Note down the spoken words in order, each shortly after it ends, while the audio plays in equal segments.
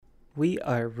We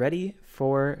are ready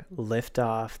for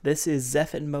liftoff. This is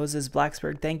Zeph and Moses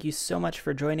Blacksburg. Thank you so much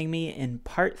for joining me in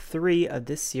part 3 of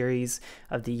this series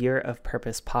of the Year of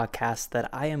Purpose podcast that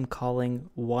I am calling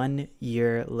 1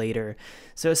 Year Later.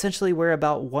 So essentially, we're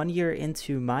about 1 year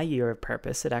into my Year of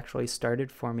Purpose. It actually started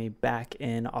for me back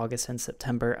in August and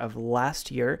September of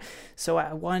last year. So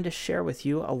I wanted to share with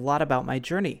you a lot about my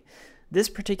journey. This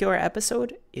particular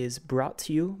episode is brought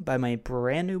to you by my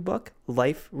brand new book,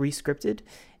 Life Rescripted.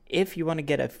 If you want to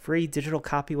get a free digital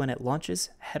copy when it launches,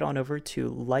 head on over to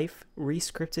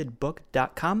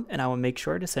liferescriptedbook.com and I will make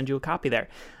sure to send you a copy there.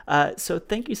 So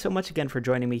thank you so much again for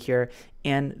joining me here.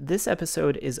 And this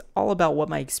episode is all about what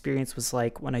my experience was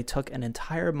like when I took an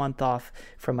entire month off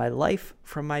from my life,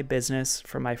 from my business,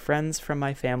 from my friends, from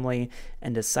my family,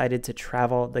 and decided to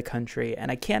travel the country.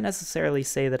 And I can't necessarily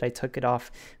say that I took it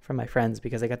off from my friends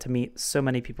because I got to meet so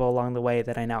many people along the way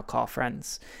that I now call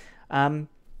friends.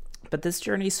 But this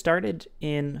journey started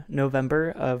in November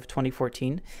of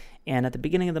 2014, and at the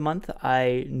beginning of the month,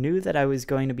 I knew that I was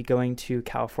going to be going to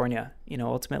California.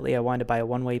 Ultimately, I wanted to buy a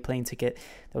one-way plane ticket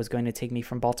that was going to take me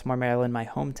from Baltimore, Maryland, my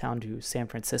hometown, to San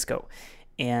Francisco.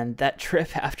 And that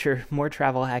trip, after more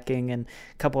travel hacking and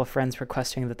a couple of friends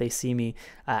requesting that they see me,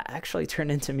 actually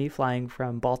turned into me flying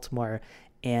from Baltimore.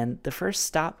 And the first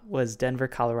stop was Denver,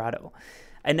 Colorado.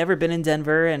 I'd never been in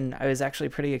Denver, and I was actually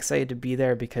pretty excited to be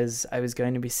there because I was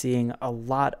going to be seeing a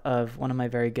lot of one of my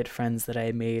very good friends that I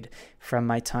had made from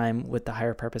my time with the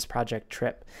Higher Purpose Project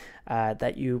trip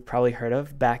that you probably heard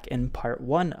of back in part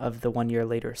 1 of the 1 Year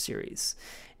Later series.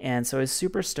 And so I was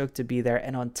super stoked to be there.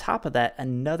 And on top of that,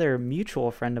 another mutual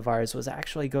friend of ours was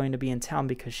actually going to be in town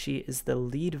because she is the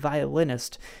lead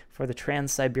violinist for the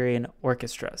Trans-Siberian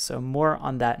Orchestra. So more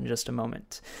on that in just a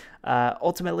moment.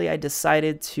 Ultimately, I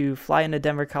decided to fly into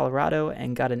Denver, Colorado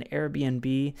and got an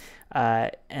Airbnb.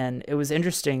 And it was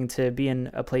interesting to be in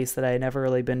a place that I had never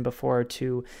really been before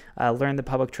to learn the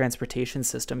public transportation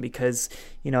system because,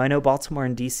 I know Baltimore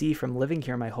and DC from living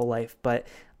here my whole life, but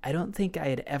I don't think I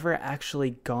had ever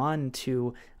actually gone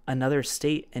to another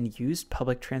state and used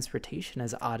public transportation,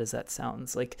 as odd as that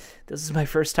sounds. Like, this is my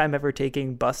first time ever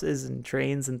taking buses and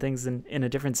trains and things in a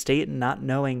different state and not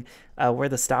knowing where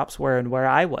the stops were and where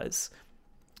I was.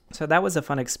 So that was a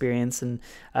fun experience, and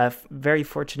very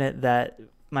fortunate that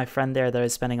my friend there that I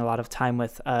was spending a lot of time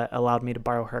with allowed me to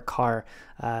borrow her car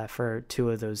for 2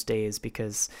 of those days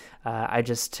because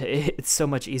it's so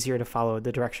much easier to follow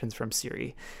the directions from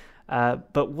Siri.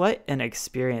 But what an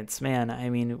experience, man. I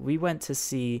mean, we went to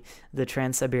see the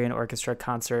Trans-Siberian Orchestra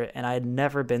concert, and I had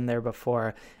never been there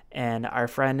before. And our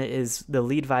friend is the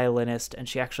lead violinist, and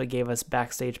she actually gave us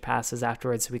backstage passes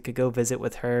afterwards so we could go visit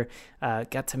with her.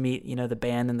 Got to meet, the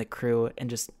band and the crew, and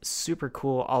just super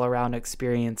cool all-around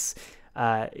experience.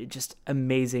 Just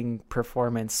amazing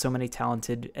performance. So many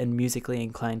talented and musically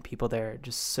inclined people there.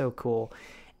 Just so cool.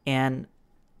 And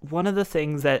one of the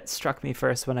things that struck me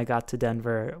first when I got to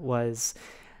Denver was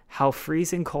how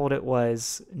freezing cold it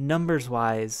was,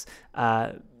 numbers-wise,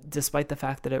 despite the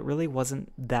fact that it really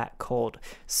wasn't that cold.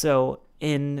 So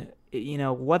in,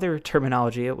 weather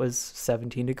terminology, it was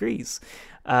 17 degrees.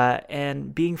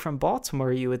 And being from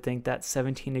Baltimore, you would think that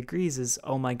 17 degrees is,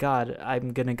 oh my God,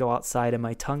 I'm going to go outside and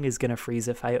my tongue is going to freeze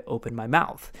if I open my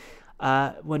mouth.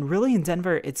 When really in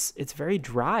Denver, it's very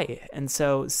dry. And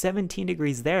so 17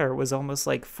 degrees there was almost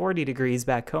like 40 degrees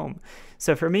back home.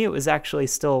 So for me, it was actually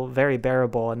still very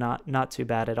bearable and not too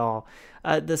bad at all.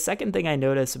 The second thing I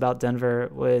noticed about Denver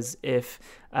was if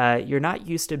you're not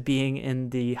used to being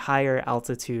in the higher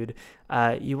altitude,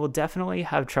 you will definitely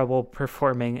have trouble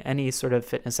performing any sort of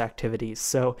fitness activities.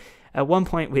 So at one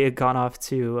point, we had gone off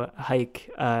to hike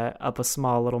up a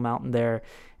small little mountain there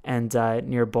and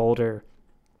near Boulder.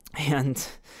 And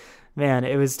man,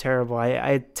 it was terrible. I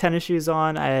had tennis shoes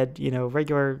on. I had,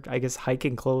 regular,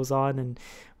 hiking clothes on and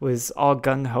was all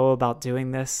gung-ho about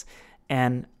doing this.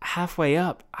 And halfway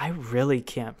up, I really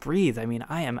can't breathe. I mean,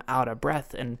 I am out of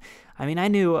breath. And I mean, I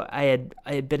knew I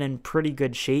had been in pretty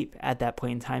good shape at that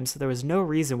point in time, so there was no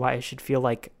reason why I should feel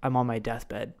like I'm on my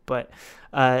deathbed. But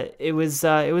it was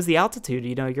the altitude.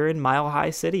 You're in Mile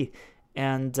High City.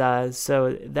 And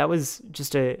so that was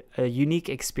just a unique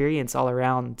experience all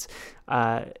around.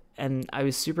 And I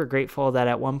was super grateful that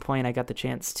at one point I got the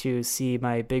chance to see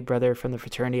my big brother from the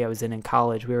fraternity I was in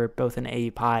college. We were both in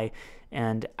AE Pi.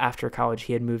 And after college,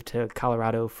 he had moved to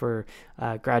Colorado for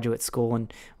graduate school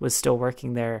and was still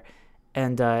working there.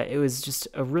 And it was just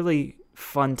a really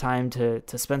fun time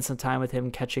to spend some time with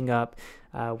him, catching up.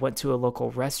 Went to a local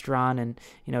restaurant, and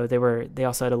they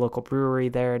also had a local brewery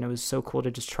there, and it was so cool to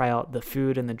just try out the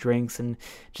food and the drinks, and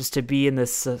just to be in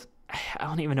this I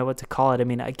don't even know what to call it. I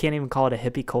mean, I can't even call it a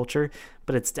hippie culture,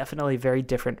 but it's definitely very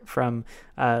different from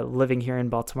living here in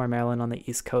Baltimore, Maryland on the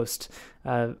East Coast.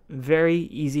 Very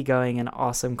easygoing and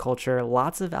awesome culture.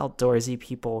 Lots of outdoorsy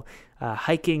people,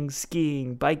 hiking,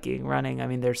 skiing, biking, running. I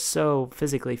mean, they're so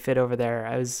physically fit over there.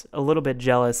 I was a little bit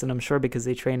jealous, and I'm sure because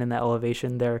they train in that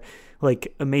elevation, they're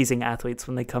like amazing athletes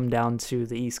when they come down to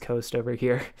the East Coast over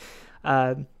here.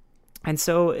 And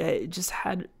so I just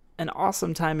had an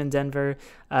awesome time in Denver,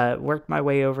 worked my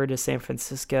way over to San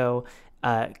Francisco,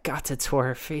 got to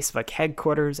tour Facebook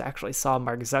headquarters, actually saw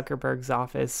Mark Zuckerberg's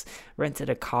office,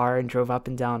 rented a car and drove up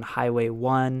and down Highway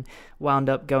 1, wound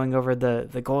up going over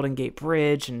the Golden Gate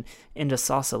Bridge and into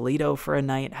Sausalito for a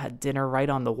night, had dinner right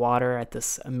on the water at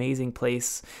this amazing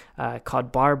place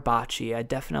called Bar Bocce. I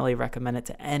definitely recommend it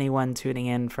to anyone tuning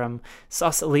in from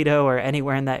Sausalito or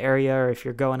anywhere in that area, or if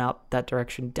you're going out that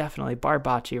direction, definitely Bar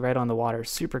Bocce right on the water.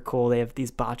 Super cool. They have these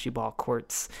bocce ball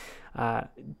courts.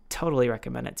 Totally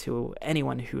recommend it to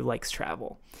anyone who likes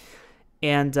travel.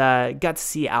 And got to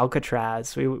see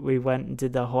Alcatraz. We went and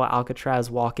did the whole Alcatraz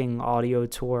walking audio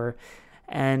tour,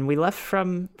 and we left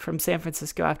from San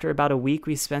Francisco after about a week.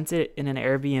 We spent it in an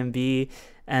Airbnb,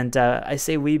 and I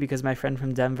say we because my friend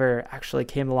from Denver actually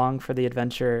came along for the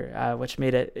adventure, which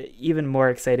made it even more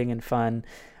exciting and fun.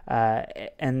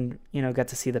 And got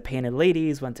to see the Painted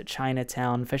Ladies, went to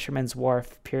Chinatown, Fisherman's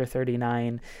Wharf, Pier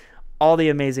 39, all the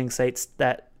amazing sites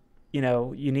that you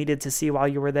needed to see while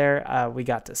you were there, we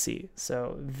got to see.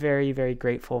 So very, very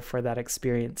grateful for that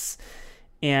experience.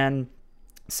 And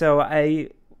so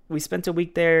we spent a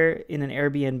week there in an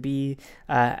Airbnb,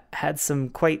 had some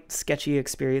quite sketchy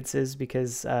experiences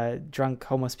because drunk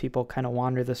homeless people kind of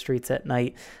wander the streets at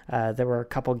night. There were a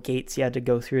couple gates you had to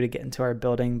go through to get into our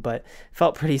building, but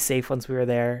felt pretty safe once we were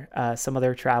there. Some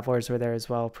other travelers were there as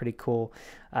well. Pretty cool.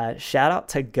 Shout out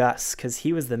to Gus, because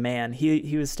he was the man.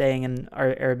 He was staying in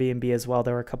our Airbnb as well.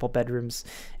 There were a couple bedrooms.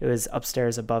 It was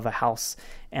upstairs above a house,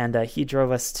 and he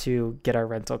drove us to get our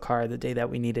rental car the day that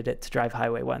we needed it to drive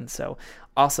Highway 1. So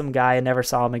awesome guy. I never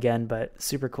saw him again, but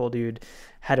super cool dude.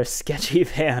 Had a sketchy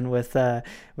van with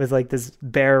like this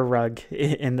bear rug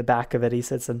in the back of it. He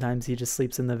said sometimes he just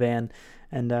sleeps in the van,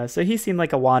 and so he seemed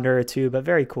like a wanderer too, but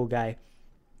very cool guy.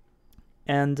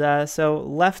 And so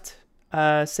left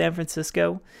San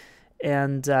Francisco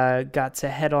and got to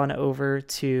head on over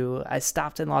to, I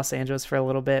stopped in Los Angeles for a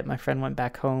little bit. My friend went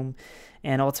back home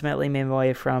and ultimately made my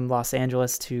way from Los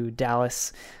Angeles to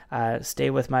Dallas, stay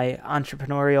with my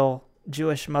entrepreneurial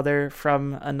Jewish mother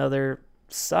from another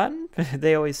son.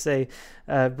 They always say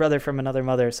brother from another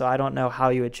mother, so I don't know how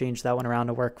you would change that one around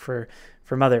to work for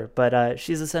mother, but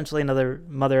she's essentially another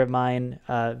mother of mine,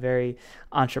 very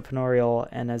entrepreneurial,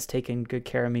 and has taken good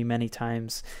care of me many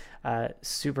times.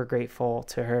 Super grateful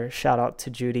to her. Shout out to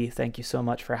Judy. Thank you so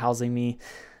much for housing me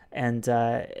and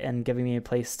giving me a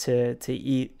place to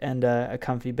eat and a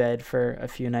comfy bed for a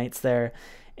few nights there.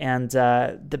 And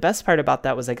the best part about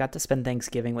that was I got to spend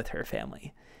Thanksgiving with her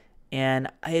family.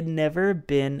 And I had never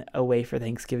been away for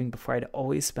Thanksgiving before. I'd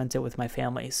always spent it with my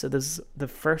family. So this is the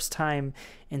first time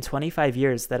in 25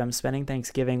 years that I'm spending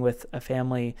Thanksgiving with a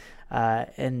family.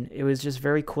 And it was just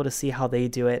very cool to see how they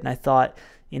do it. And I thought,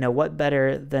 what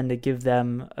better than to give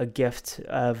them a gift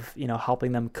of,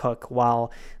 helping them cook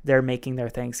while they're making their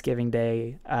Thanksgiving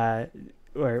day,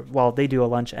 or while they do a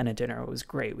lunch and a dinner. It was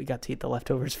great. We got to eat the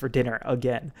leftovers for dinner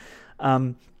again.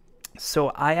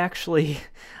 So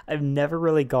I've never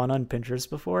really gone on Pinterest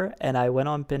before, and I went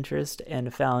on Pinterest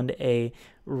and found a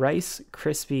Rice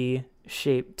Krispie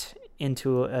shaped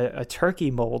into a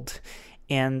turkey mold,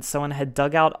 and someone had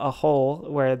dug out a hole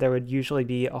where there would usually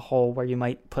be a hole where you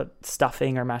might put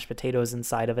stuffing or mashed potatoes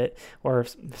inside of it, or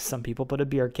some people put a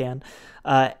beer can,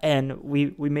 and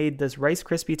we made this Rice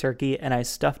Krispie turkey, and I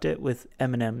stuffed it with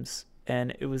M&Ms,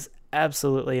 and it was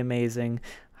absolutely amazing.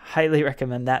 Highly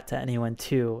recommend that to anyone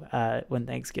too. When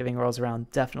Thanksgiving rolls around,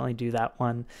 definitely do that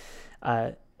one.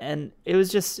 And it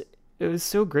was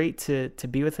so great to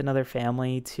be with another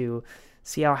family, to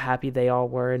see how happy they all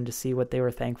were, and to see what they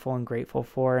were thankful and grateful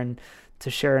for, and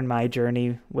to share in my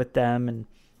journey with them. And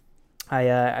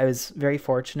I was very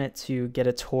fortunate to get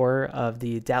a tour of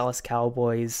the Dallas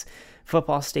Cowboys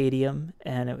football stadium,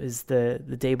 and it was the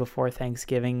day before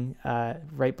Thanksgiving,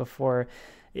 right before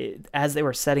as they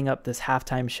were setting up this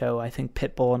halftime show, I think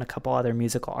Pitbull and a couple other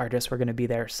musical artists were going to be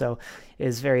there. So it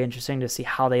was very interesting to see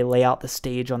how they lay out the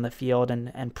stage on the field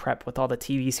and prep with all the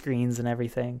TV screens and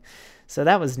everything. So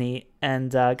that was neat.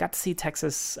 And got to see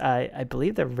Texas, I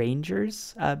believe the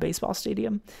Rangers baseball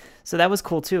stadium. So that was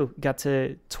cool too. Got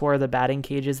to tour the batting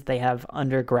cages that they have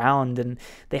underground, and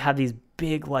they have these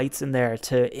big lights in there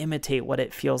to imitate what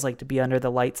it feels like to be under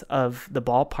the lights of the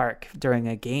ballpark during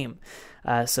a game,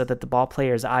 so that the ball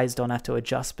players' eyes don't have to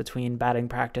adjust between batting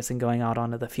practice and going out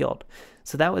onto the field.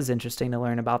 So that was interesting to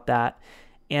learn about that.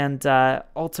 And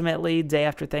ultimately, day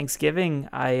after Thanksgiving,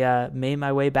 I made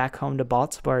my way back home to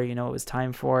Baltimore. It was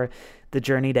time for the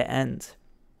journey to end.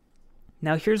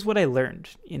 Now, here's what I learned.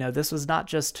 This was not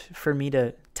just for me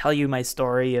to tell you my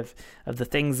story of the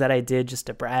things that I did just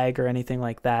to brag or anything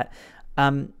like that.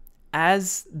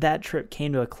 As that trip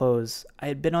came to a close, I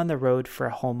had been on the road for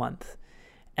a whole month.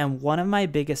 And one of my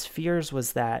biggest fears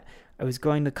was that I was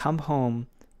going to come home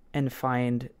and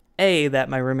find, A, that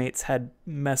my roommates had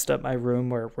messed up my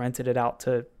room or rented it out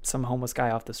to some homeless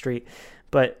guy off the street.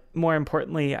 But more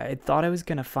importantly, I thought I was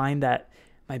going to find that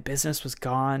my business was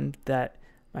gone, that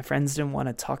my friends didn't want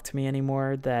to talk to me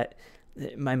anymore, that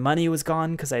my money was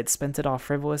gone because I had spent it all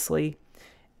frivolously.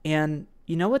 And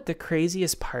you know what the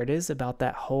craziest part is about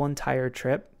that whole entire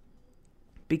trip?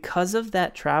 Because of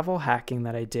that travel hacking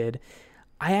that I did,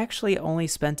 I actually only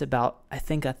spent about, I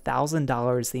think,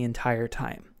 $1,000 the entire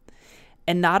time.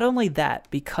 And not only that,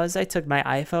 because I took my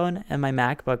iPhone and my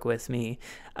MacBook with me,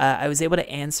 I was able to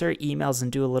answer emails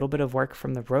and do a little bit of work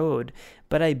from the road,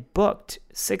 but I booked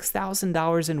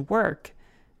 $6,000 in work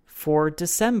for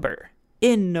December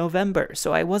in November.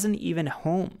 So I wasn't even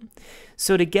home.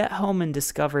 So to get home and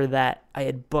discover that I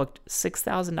had booked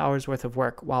 $6,000 worth of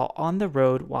work while on the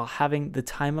road, while having the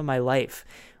time of my life,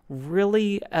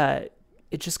 really,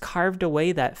 it just carved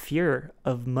away that fear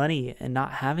of money and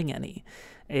not having any.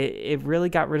 It really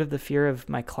got rid of the fear of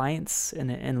my clients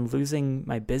and losing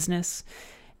my business.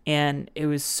 And it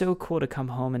was so cool to come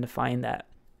home and to find that.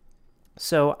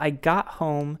 So I got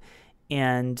home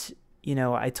and,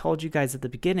 I told you guys at the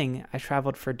beginning, I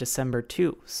traveled for December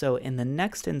too. So in the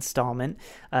next installment,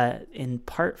 in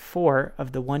part 4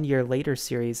 of the 1 Year Later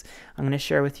series, I'm going to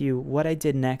share with you what I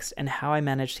did next and how I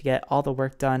managed to get all the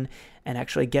work done and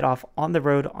actually get off on the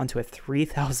road onto a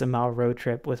 3,000-mile road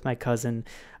trip with my cousin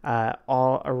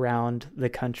all around the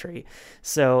country.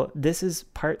 So this is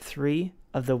part 3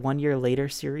 of the 1 Year Later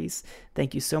series.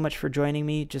 Thank you so much for joining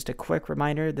me. Just a quick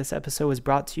reminder, this episode was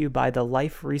brought to you by the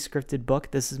Life Rescripted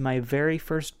book. This is my very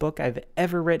first book I've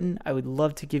ever written. I would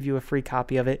love to give you a free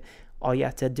copy of it. All you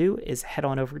have to do is head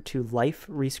on over to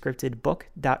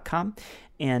liferescriptedbook.com.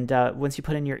 And once you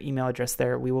put in your email address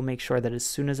there, we will make sure that as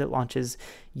soon as it launches,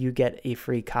 you get a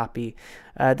free copy.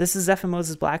 This is Zeph and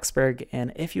Moses Blacksburg.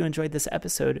 And if you enjoyed this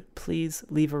episode, please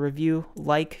leave a review,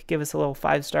 give us a little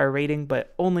 5-star rating,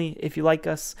 but only if you like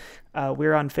us.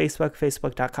 We're on Facebook,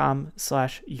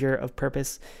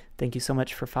 facebook.com/yearofpurpose. Thank you so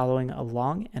much for following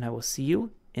along, and I will see you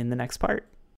in the next part.